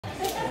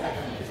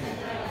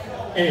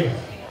Anyway,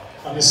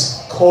 on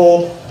this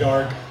cold,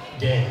 dark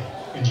day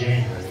in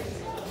January,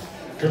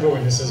 a group of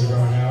witnesses are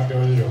going out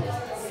door to door.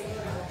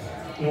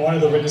 And one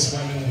of the witness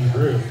women in the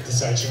group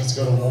decides she wants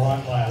to go to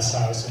one last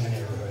house in the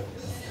neighborhood.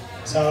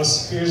 This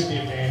house appears to be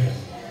abandoned,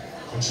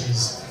 but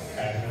she's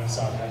adamant on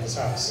stopping at this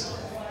house.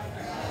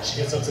 She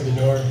gets up to the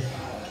door,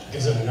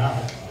 gives it a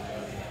knock,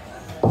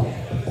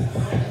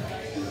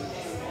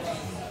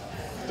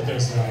 but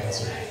there's no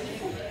answer.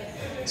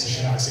 So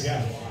she knocks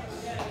again.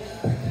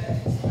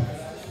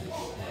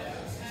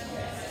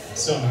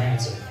 Still no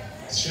answer.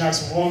 She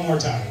knocks one more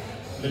time,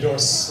 and the door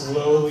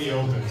slowly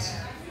opens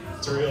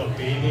to reveal a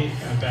baby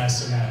and a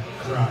bassinet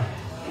crying.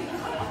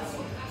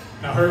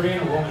 Now, her being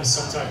a woman of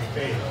some type of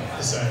faith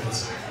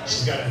decides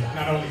she's got to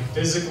not only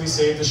physically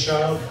save this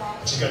child,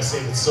 but she's got to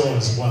save its soul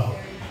as well.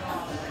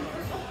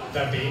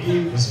 That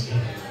baby was me.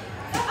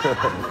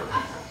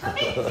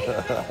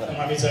 And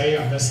let me tell you,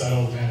 I miss that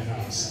old abandoned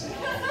house.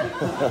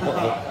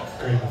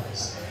 Great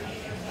memories.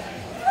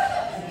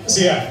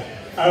 So yeah,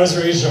 I was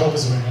raised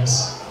Jehovah's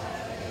Witness,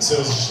 so it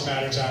was just a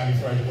matter of time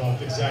before I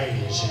developed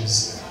anxiety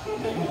issues.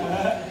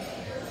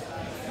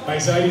 My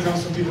anxiety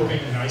comes from people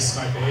being nice to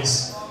my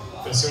face,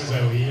 but as soon as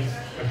I leave,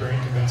 my brain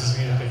convinces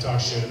me that they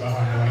talk shit about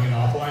how annoying and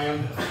awful I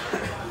am.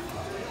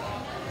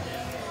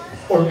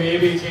 Or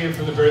maybe it came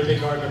from the birthday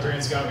card my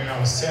parents got me when I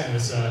was 10 that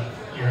said,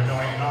 "You're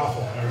annoying and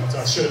awful, and everyone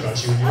talks shit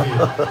about you when you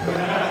leave."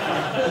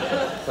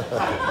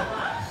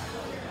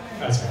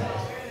 That's my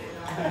life.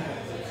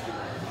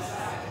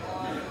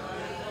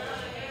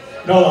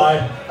 No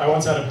lie, I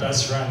once had a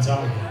best friend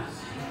tell me,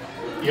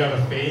 "You have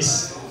a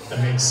face that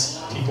makes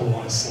people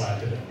want to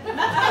slap it."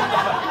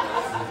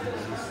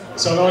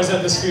 So I've always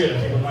had this fear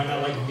that people might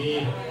not like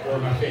me or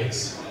my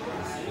face.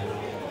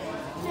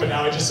 But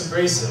now I just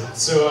embrace it.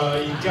 So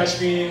you can catch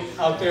me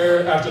out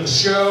there after the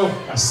show,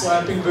 a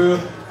slapping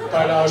booth,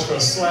 $5 for a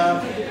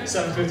slap,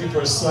 $7.50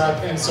 for a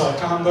slap install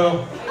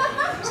combo.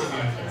 See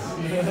me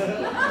out there.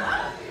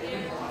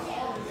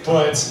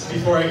 But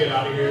before I get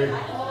out of here,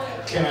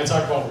 can I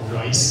talk about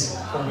rice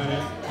for a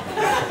minute?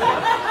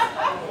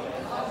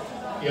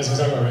 You guys want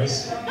to talk about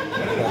rice?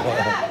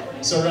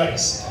 So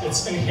rice,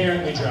 it's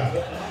inherently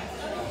dry.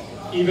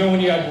 Even when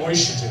you add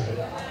moisture to it,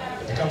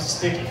 it becomes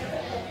sticky.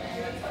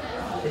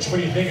 Which,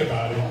 when you think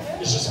about it,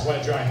 is just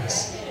wet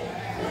dryness.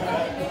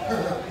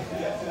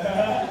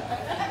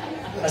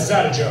 That's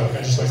not a joke,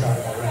 I just like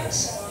talking about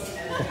rice.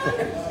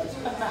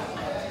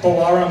 But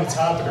while we're on the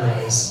topic of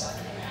rice,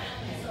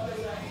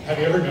 have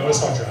you ever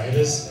noticed how dry it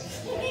is?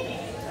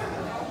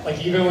 Like,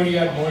 even when you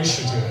add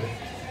moisture to it,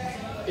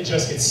 it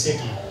just gets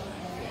sticky.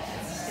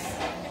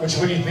 Which,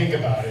 when you think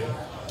about it,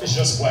 is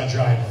just wet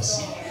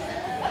dryness.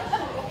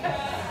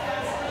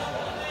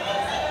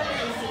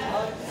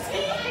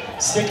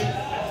 Sticky.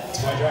 It's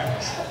wet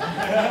dryness.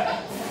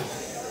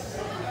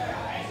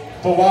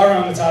 But while we're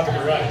on the topic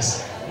of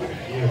rice,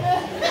 you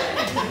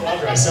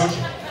love rice, don't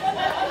you?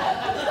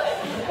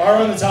 While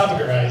we're on the topic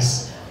of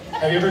rice,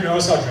 have you ever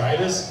noticed how dry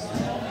it is?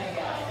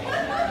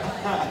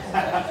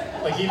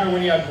 Like, even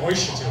when you add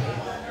moisture to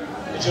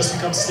it, it just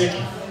becomes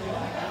sticky.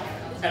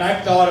 And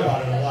I've thought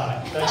about it a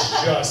lot.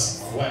 That's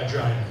just wet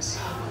dryness.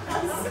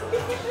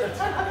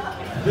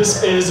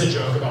 This is a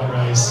joke about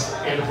rice,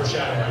 and to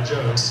foreshadow my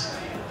jokes,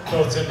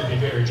 both tend to be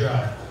very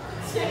dry.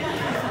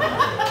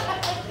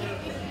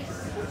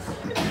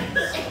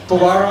 But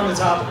while we're on the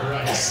topic of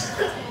rice,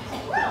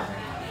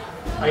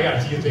 I got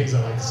a few things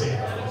I'd like to say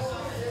about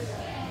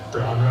it.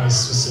 Brown rice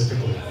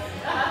specifically.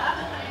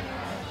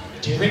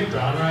 Do you think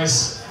brown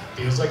rice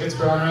feels like it's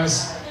brown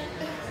rice?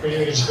 Or do you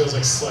think it just feels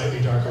like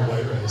slightly darker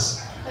white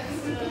rice?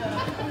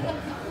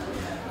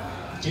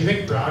 Do you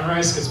think brown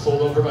rice gets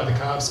pulled over by the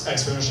cops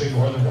exponentially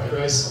more than white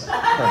rice?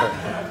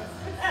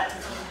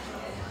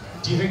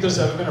 Do you think there's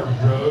ever been a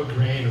rogue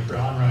grain of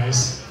brown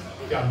rice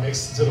got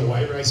mixed into the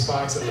white rice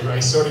box at the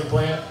rice sorting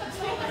plant,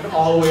 and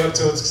all the way up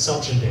to its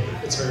consumption date,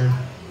 it's heard,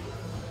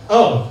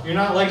 "Oh, you're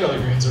not like other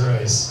grains of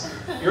rice.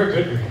 You're a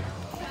good grain."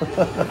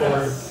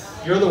 Or,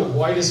 "You're the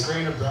whitest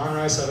grain of brown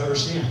rice I've ever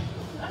seen."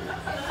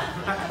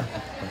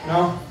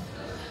 No?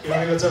 You don't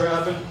think that's ever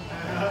happened?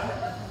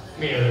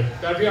 Me either.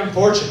 That'd be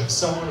unfortunate if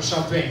someone or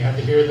something had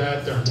to hear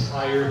that their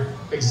entire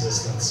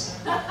existence.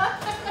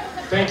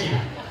 Thank you.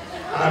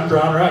 I'm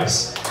brown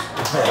rice.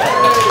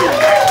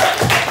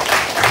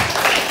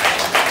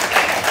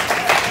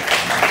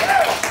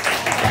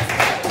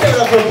 Give it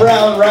up for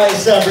brown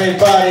rice,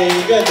 everybody.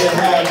 Good to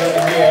have you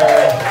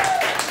here.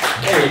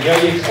 There you go.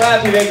 You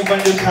clap, you make them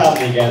want to do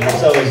comedy again.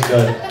 That's always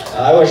good.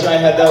 I wish I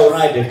had that when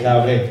I did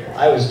comedy.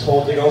 I was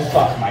told to go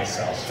fuck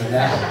myself. And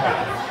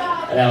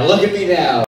now look at me now.